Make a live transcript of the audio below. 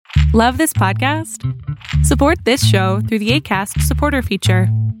Love this podcast? Support this show through the Acast supporter feature.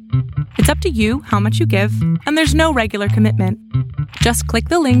 It's up to you how much you give, and there's no regular commitment. Just click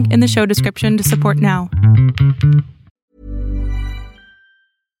the link in the show description to support now.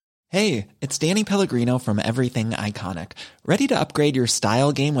 Hey, it's Danny Pellegrino from Everything Iconic. Ready to upgrade your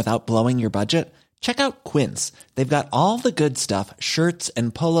style game without blowing your budget? Check out Quince. They've got all the good stuff, shirts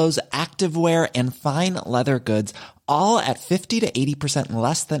and polos, activewear, and fine leather goods, all at 50 to 80%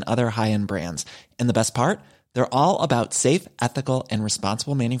 less than other high-end brands. And the best part? They're all about safe, ethical, and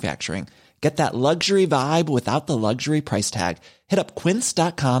responsible manufacturing. Get that luxury vibe without the luxury price tag. Hit up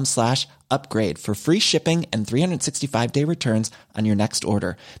quince.com/upgrade for free shipping and 365-day returns on your next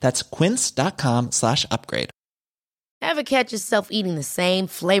order. That's quince.com/upgrade. Ever catch yourself eating the same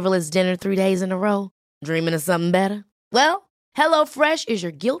flavorless dinner 3 days in a row? Dreaming of something better? Well, HelloFresh is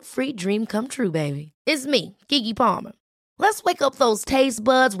your guilt-free dream come true, baby. It's me, Keke Palmer. Let's wake up those taste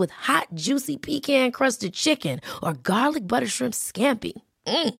buds with hot, juicy pecan-crusted chicken or garlic butter shrimp scampi.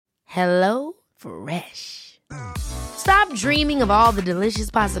 Hello Fresh. Stop dreaming of all the delicious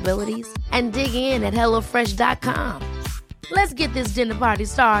possibilities and dig in at HelloFresh.com. Let's get this dinner party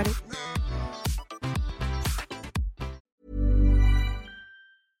started.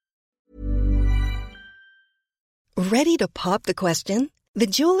 Ready to pop the question? The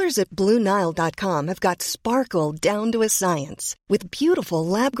jewelers at BlueNile.com have got sparkle down to a science with beautiful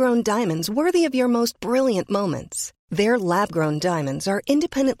lab-grown diamonds worthy of your most brilliant moments. Their lab-grown diamonds are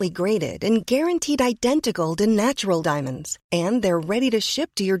independently graded and guaranteed identical to natural diamonds, and they're ready to ship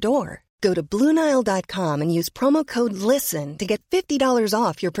to your door. Go to BlueNile.com and use promo code LISTEN to get $50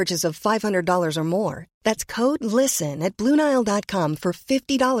 off your purchase of $500 or more. That's code LISTEN at BlueNile.com for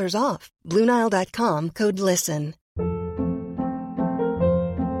 $50 off. BlueNile.com, code LISTEN.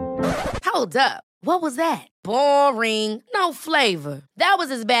 Hold up. What was that? Boring. No flavor. That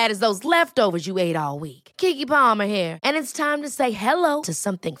was as bad as those leftovers you ate all week. Keke Palmer here, and it's time to say hello to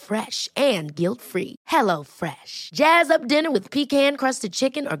something fresh and guilt-free. Hello Fresh. Jazz up dinner with pecan-crusted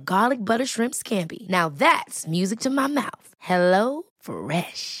chicken or garlic butter shrimp scampi. Now that's music to my mouth. Hello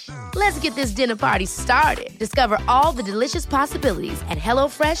Fresh. Let's get this dinner party started. Discover all the delicious possibilities at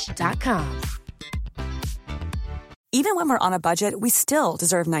HelloFresh.com. Even when we're on a budget, we still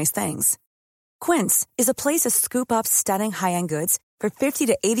deserve nice things. Quince is a place to scoop up stunning high-end goods for 50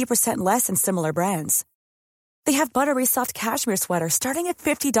 to 80% less than similar brands. They have buttery soft cashmere sweaters starting at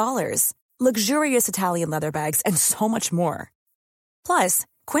 $50, luxurious Italian leather bags, and so much more. Plus,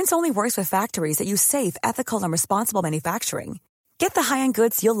 Quince only works with factories that use safe, ethical, and responsible manufacturing. Get the high-end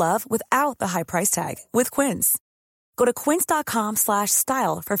goods you'll love without the high price tag with Quince. Go to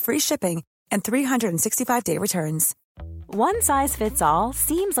quince.com/style for free shipping and 365-day returns. One size fits all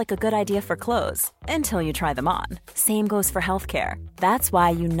seems like a good idea for clothes until you try them on. Same goes for healthcare. That's why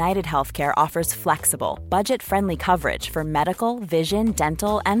United Healthcare offers flexible, budget-friendly coverage for medical, vision,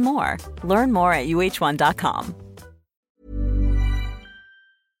 dental, and more. Learn more at uh1.com.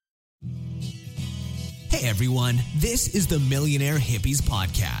 Hey everyone, this is the Millionaire Hippies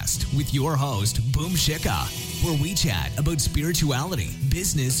Podcast with your host, Boom Shikha, where we chat about spirituality,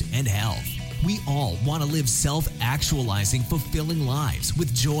 business, and health. We all want to live self-actualizing, fulfilling lives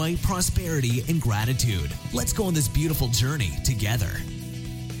with joy, prosperity, and gratitude. Let's go on this beautiful journey together.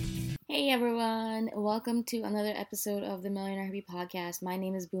 Hey everyone, welcome to another episode of the Millionaire Hippie Podcast. My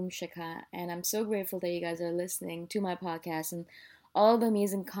name is Boom Shikha, and I'm so grateful that you guys are listening to my podcast and all the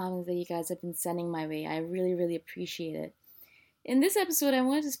amazing comments that you guys have been sending my way. I really, really appreciate it. In this episode, I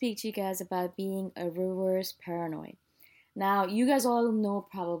wanted to speak to you guys about being a reverse paranoid. Now, you guys all know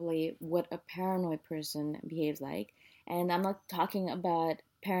probably what a paranoid person behaves like, and I'm not talking about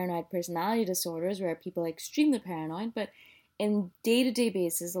paranoid personality disorders where people are extremely paranoid, but in day-to-day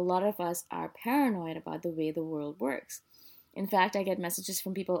basis, a lot of us are paranoid about the way the world works. In fact, I get messages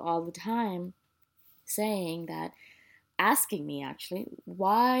from people all the time asking me actually,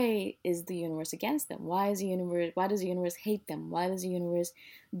 why is the universe against them? Why does the universe hate them? Why does the universe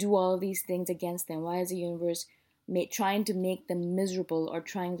do all these things against them? Why is the universe trying to make them miserable or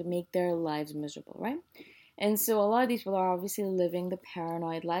trying to make their lives miserable, right? And so a lot of these people are obviously living the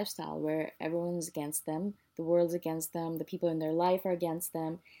paranoid lifestyle where everyone's against them, the world's against them, the people in their life are against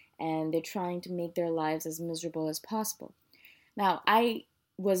them, and they're trying to make their lives as miserable as possible. Now, I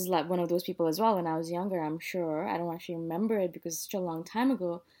was like one of those people as well when I was younger, I'm sure. I don't actually remember it because it's such a long time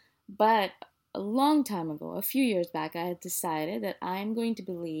ago, but a long time ago, a few years back, I had decided that I'm going to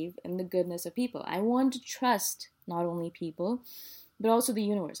believe in the goodness of people. I want to trust not only people, but also the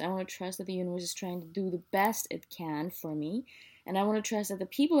universe. I want to trust that the universe is trying to do the best it can for me. And I want to trust that the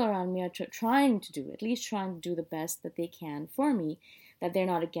people around me are trying to do the best that they can for me. that they're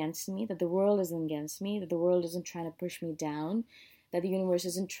not against me, that the world isn't against me, that the world isn't trying to push me down, that the universe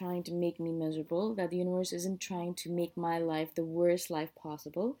isn't trying to make me miserable, that the universe isn't trying to make my life the worst life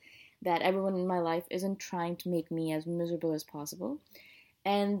possible, that everyone in my life isn't trying to make me as miserable as possible,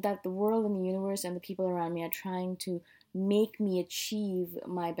 and that the world and the universe and the people around me are trying to make me achieve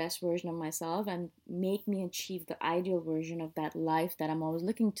my best version of myself and make me achieve the ideal version of that life that I'm always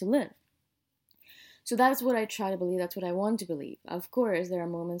looking to live. So that's what I try to believe, that's what I want to believe. Of course, there are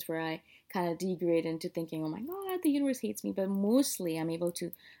moments where I kind of degrade into thinking, oh my God, the universe hates me, but mostly I'm able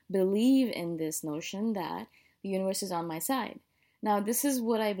to believe in this notion that the universe is on my side. Now, this is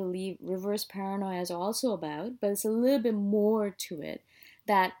what I believe reverse paranoia is also about, but it's a little bit more to it.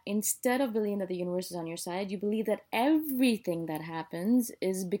 That instead of believing that the universe is on your side, you believe that everything that happens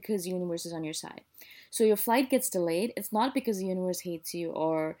is because the universe is on your side. So your flight gets delayed, it's not because the universe hates you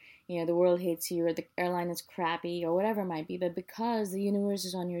or the world hates you or the airline is crappy or whatever it might be, but because the universe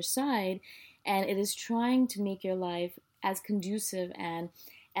is on your side and it is trying to make your life as conducive and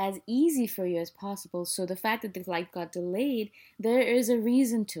as easy for you as possible. So the fact that the flight got delayed, there is a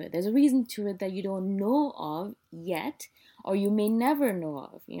reason to it. There's a reason to it that you don't know of yet, or you may never know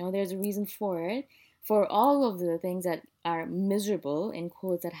of. There's a reason for it, for all of the things that are miserable, in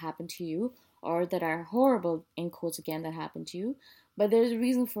quotes, that happen to you, or that are horrible, in quotes again, that happen to you. But there's a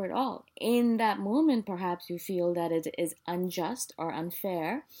reason for it all. In that moment, perhaps you feel that it is unjust or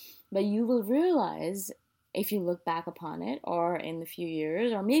unfair, but you will realize, if you look back upon it, or in a few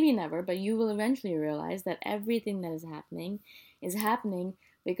years, or maybe never, but you will eventually realize that everything that is happening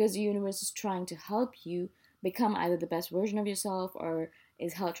because the universe is trying to help you become either the best version of yourself or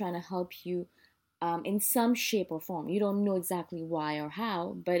is trying to help you in some shape or form. You don't know exactly why or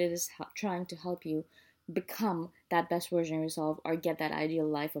how, but it is trying to help you become that best version of yourself or get that ideal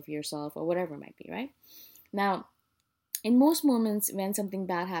life of yourself or whatever it might be, right? Now, in most moments when something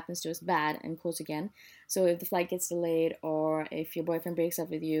bad happens to us, bad, in quotes again, so if the flight gets delayed, or if your boyfriend breaks up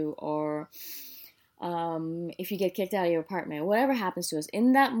with you, or if you get kicked out of your apartment, whatever happens to us,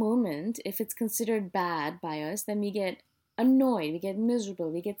 in that moment, if it's considered bad by us, then we get annoyed, we get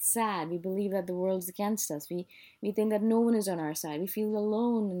miserable, we get sad, we believe that the world's against us, we think that no one is on our side, we feel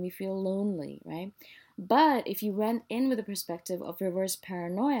alone and we feel lonely, right? But if you went in with the perspective of reverse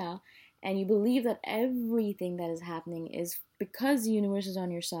paranoia, and you believe that everything that is happening is because the universe is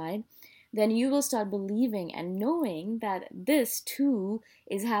on your side, then you will start believing and knowing that this too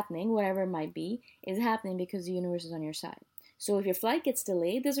is happening, whatever it might be, is happening because the universe is on your side. So if your flight gets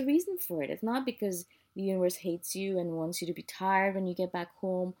delayed, there's a reason for it. It's not because the universe hates you and wants you to be tired when you get back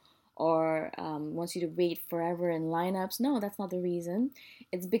home, or wants you to wait forever in lineups. No, that's not the reason.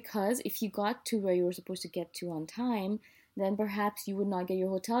 It's because if you got to where you were supposed to get to on time, then perhaps you would not get your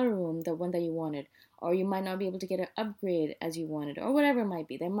hotel room, the one that you wanted, or you might not be able to get an upgrade as you wanted, or whatever it might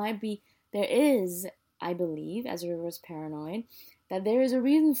be. There is, I believe, as a reverse paranoid, that there is a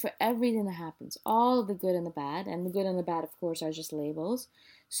reason for everything that happens, all the good and the bad, and the good and the bad, of course, are just labels.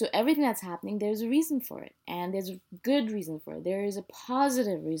 So everything that's happening, there's a reason for it, and there's a good reason for it. There is a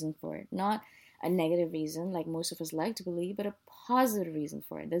positive reason for it, not a negative reason like most of us like to believe, but a positive reason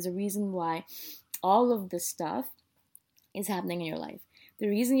for it. There's a reason why all of this stuff is happening in your life. The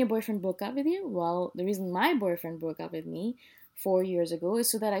reason your boyfriend broke up with you, well, the reason my boyfriend broke up with me 4 years ago is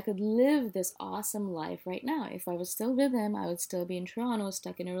so that I could live this awesome life right now. If I was still with him, I would still be in Toronto,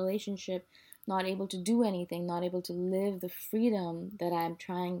 stuck in a relationship, not able to do anything, not able to live the freedom that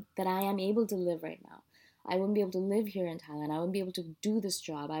I am able to live right now. I wouldn't be able to live here in Thailand. I wouldn't be able to do this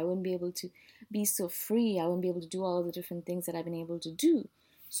job. I wouldn't be able to be so free. I wouldn't be able to do all of the different things that I've been able to do.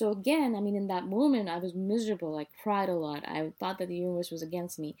 So again, in that moment, I was miserable. I cried a lot. I thought that the universe was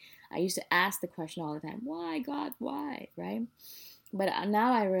against me. I used to ask the question all the time, why, God, why, right? But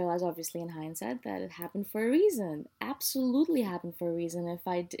now I realize, obviously, in hindsight, that it happened for a reason. Absolutely happened for a reason.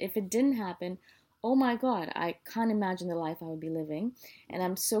 If it didn't happen, oh my God, I can't imagine the life I would be living. And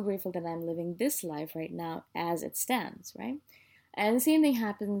I'm so grateful that I'm living this life right now as it stands, right? And the same thing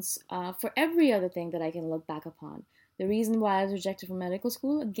happens for every other thing that I can look back upon. The reason why I was rejected from medical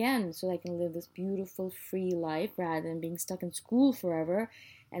school, again, so that I can live this beautiful, free life rather than being stuck in school forever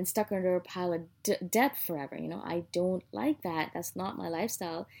and stuck under a pile of debt forever. I don't like that. That's not my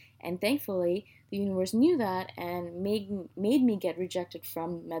lifestyle. And thankfully, the universe knew that and made me get rejected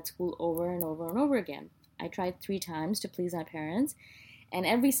from med school over and over and over again. I tried 3 times to please my parents, and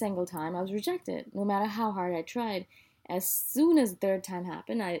every single time I was rejected, no matter how hard I tried. As soon as the 3rd time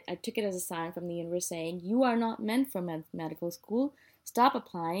happened, I took it as a sign from the universe saying, you are not meant for medical school. Stop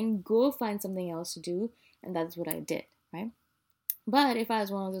applying. Go find something else to do. And that's what I did, right? But if I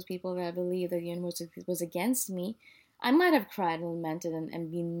was one of those people that believed that the universe was against me, I might have cried and lamented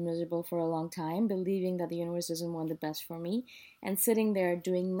and been miserable for a long time, believing that the universe doesn't want the best for me, and sitting there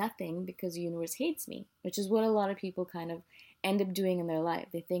doing nothing because the universe hates me, which is what a lot of people kind of end up doing in their life.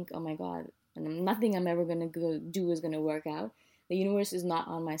 They think, oh my God, nothing I'm ever going to do is going to work out. The universe is not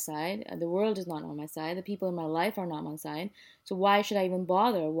on my side. The world is not on my side. The people in my life are not on my side. So why should I even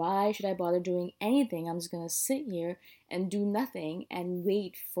bother? Why should I bother doing anything? I'm just going to sit here and do nothing and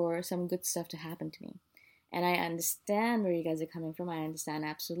wait for some good stuff to happen to me. And I understand where you guys are coming from. I understand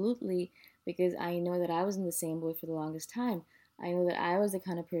absolutely, because I know that I was in the same boat for the longest time. I know that I was the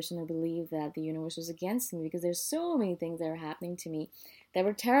kind of person who believed that the universe was against me, because there's so many things that were happening to me that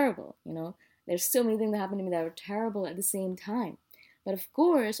were terrible, you know. There's so many things that happened to me that were terrible at the same time. But of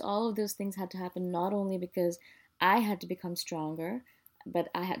course, all of those things had to happen not only because I had to become stronger, but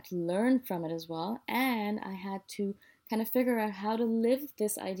I had to learn from it as well. And I had to kind of figure out how to live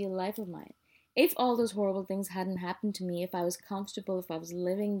this ideal life of mine. If all those horrible things hadn't happened to me, if I was comfortable, if I was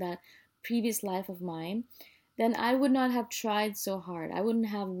living that previous life of mine, then I would not have tried so hard. I wouldn't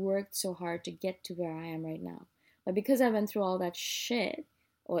have worked so hard to get to where I am right now. But because I went through all that shit,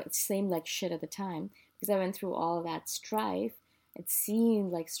 or it seemed like shit at the time, because I went through all of that strife, it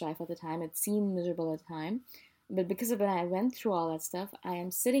seemed like strife at the time, it seemed miserable at the time, but because of when I went through all that stuff, I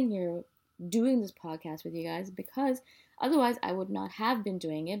am sitting here doing this podcast with you guys, because otherwise I would not have been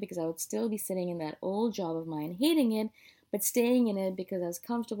doing it, because I would still be sitting in that old job of mine, hating it, but staying in it because I was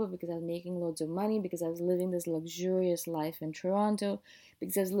comfortable, because I was making loads of money, because I was living this luxurious life in Toronto,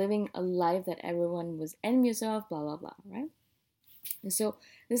 because I was living a life that everyone was envious of, blah, blah, blah, right? And so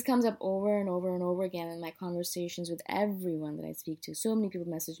this comes up over and over and over again in my conversations with everyone that I speak to. So many people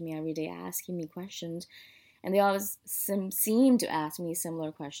message me every day asking me questions, and they always seem to ask me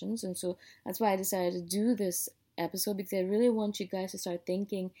similar questions. And so that's why I decided to do this episode, because I really want you guys to start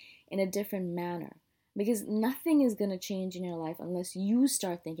thinking in a different manner. Because nothing is going to change in your life unless you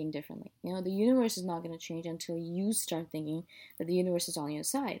start thinking differently. You know, the universe is not going to change until you start thinking that the universe is on your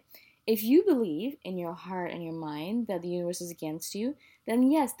side. If you believe in your heart and your mind that the universe is against you,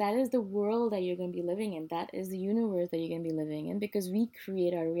 then yes, that is the world that you're going to be living in. That is the universe that you're going to be living in, because we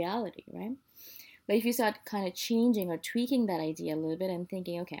create our reality, right? But if you start kind of changing or tweaking that idea a little bit and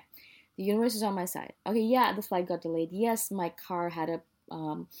thinking, okay, the universe is on my side. Okay, yeah, the flight got delayed. Yes, my car had a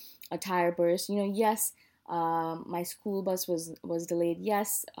tire burst. You know, yes, my school bus was delayed.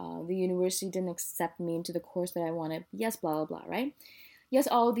 Yes, the university didn't accept me into the course that I wanted. Yes, blah, blah, blah, right? Yes,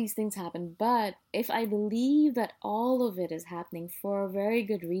 all these things happen, but if I believe that all of it is happening for a very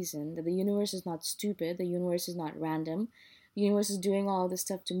good reason, that the universe is not stupid, the universe is not random, the universe is doing all this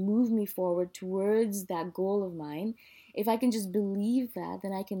stuff to move me forward towards that goal of mine, if I can just believe that,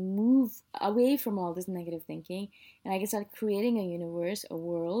 then I can move away from all this negative thinking, and I can start creating a universe, a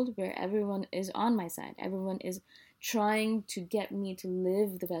world where everyone is on my side. Everyone is trying to get me to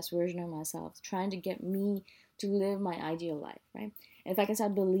live the best version of myself, trying to get me to live my ideal life, right? And if I can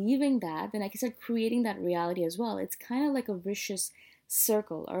start believing that, then I can start creating that reality as well. It's kind of like a vicious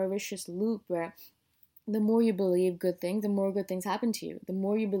circle or a vicious loop, where the more you believe good things, the more good things happen to you. The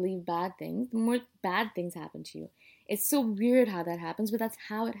more you believe bad things, the more bad things happen to you. It's so weird how that happens, but that's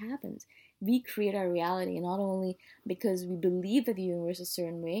how it happens. We create our reality, not only because we believe that the universe is a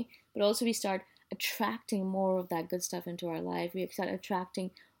certain way, but also we start attracting more of that good stuff into our life. We start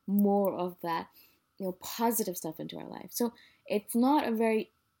attracting more of that, you know, positive stuff into our life. So it's not a very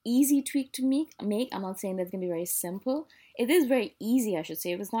easy tweak to make. I'm not saying that it's going to be very simple. It is very easy, I should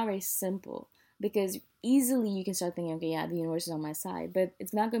say, but it's not very simple, because easily you can start thinking, okay, yeah, the universe is on my side, but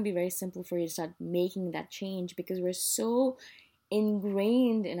it's not going to be very simple for you to start making that change, because we're so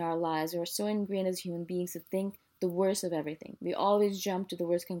ingrained in our lives, we're so ingrained as human beings to think the worst of everything. We always jump to the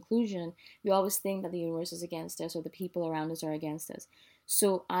worst conclusion. We always think that the universe is against us, or the people around us are against us.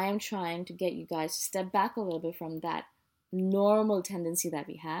 So I am trying to get you guys to step back a little bit from that normal tendency that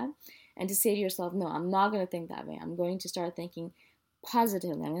we have, and to say to yourself, no, I'm not going to think that way. I'm going to start thinking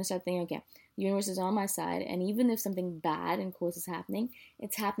positively. I'm going to start thinking, okay, the universe is on my side, and even if something bad, in quotes, is happening,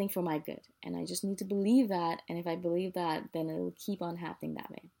 it's happening for my good. And I just need to believe that, and if I believe that, then it will keep on happening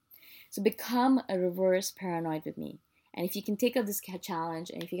that way. So become a reverse paranoid with me. And if you can take up this challenge,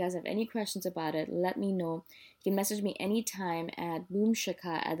 and if you guys have any questions about it, let me know. You can message me anytime at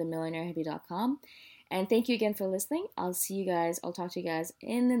boomshikha@themillionairehippie.com. And thank you again for listening. I'll talk to you guys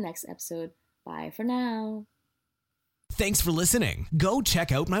in the next episode. Bye for now. Thanks for listening. Go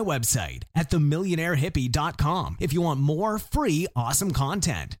check out my website at themillionairehippie.com if you want more free, awesome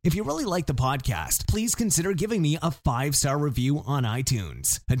content. If you really like the podcast, please consider giving me a 5-star review on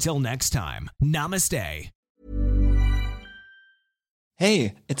iTunes. Until next time, namaste.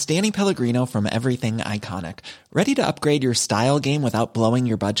 Hey, it's Danny Pellegrino from Everything Iconic. Ready to upgrade your style game without blowing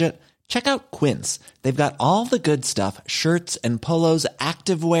your budget? Check out Quince. They've got all the good stuff, shirts and polos,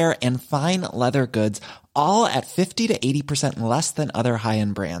 activewear, and fine leather goods, all at 50 to 80% less than other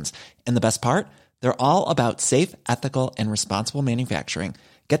high-end brands. And the best part? They're all about safe, ethical, and responsible manufacturing.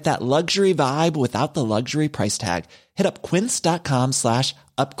 Get that luxury vibe without the luxury price tag. Hit up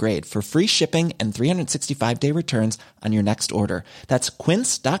quince.com/upgrade for free shipping and 365-day returns on your next order. That's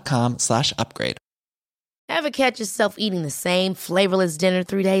quince.com/upgrade. Ever catch yourself eating the same flavorless dinner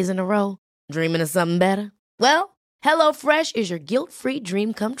 3 days in a row? Dreaming of something better? Well, HelloFresh is your guilt-free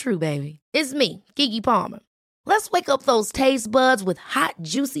dream come true, baby. It's me, Keke Palmer. Let's wake up those taste buds with hot,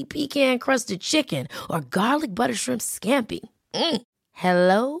 juicy pecan-crusted chicken or garlic butter shrimp scampi.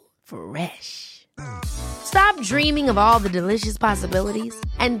 Hello Fresh. Stop dreaming of all the delicious possibilities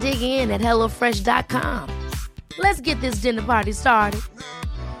and dig in at HelloFresh.com. Let's get this dinner party started.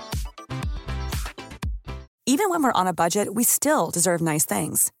 Even when we're on a budget, we still deserve nice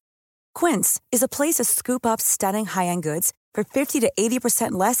things. Quince is a place to scoop up stunning high-end goods for 50 to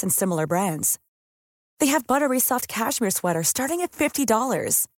 80% less than similar brands. They have buttery soft cashmere sweaters starting at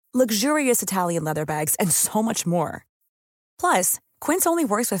 $50, luxurious Italian leather bags, and so much more. Plus, Quince only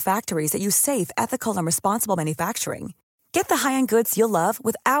works with factories that use safe, ethical, and responsible manufacturing. Get the high-end goods you'll love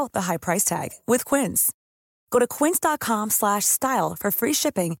without the high price tag with Quince. Go to quince.com/style for free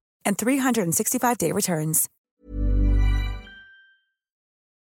shipping and 365-day returns.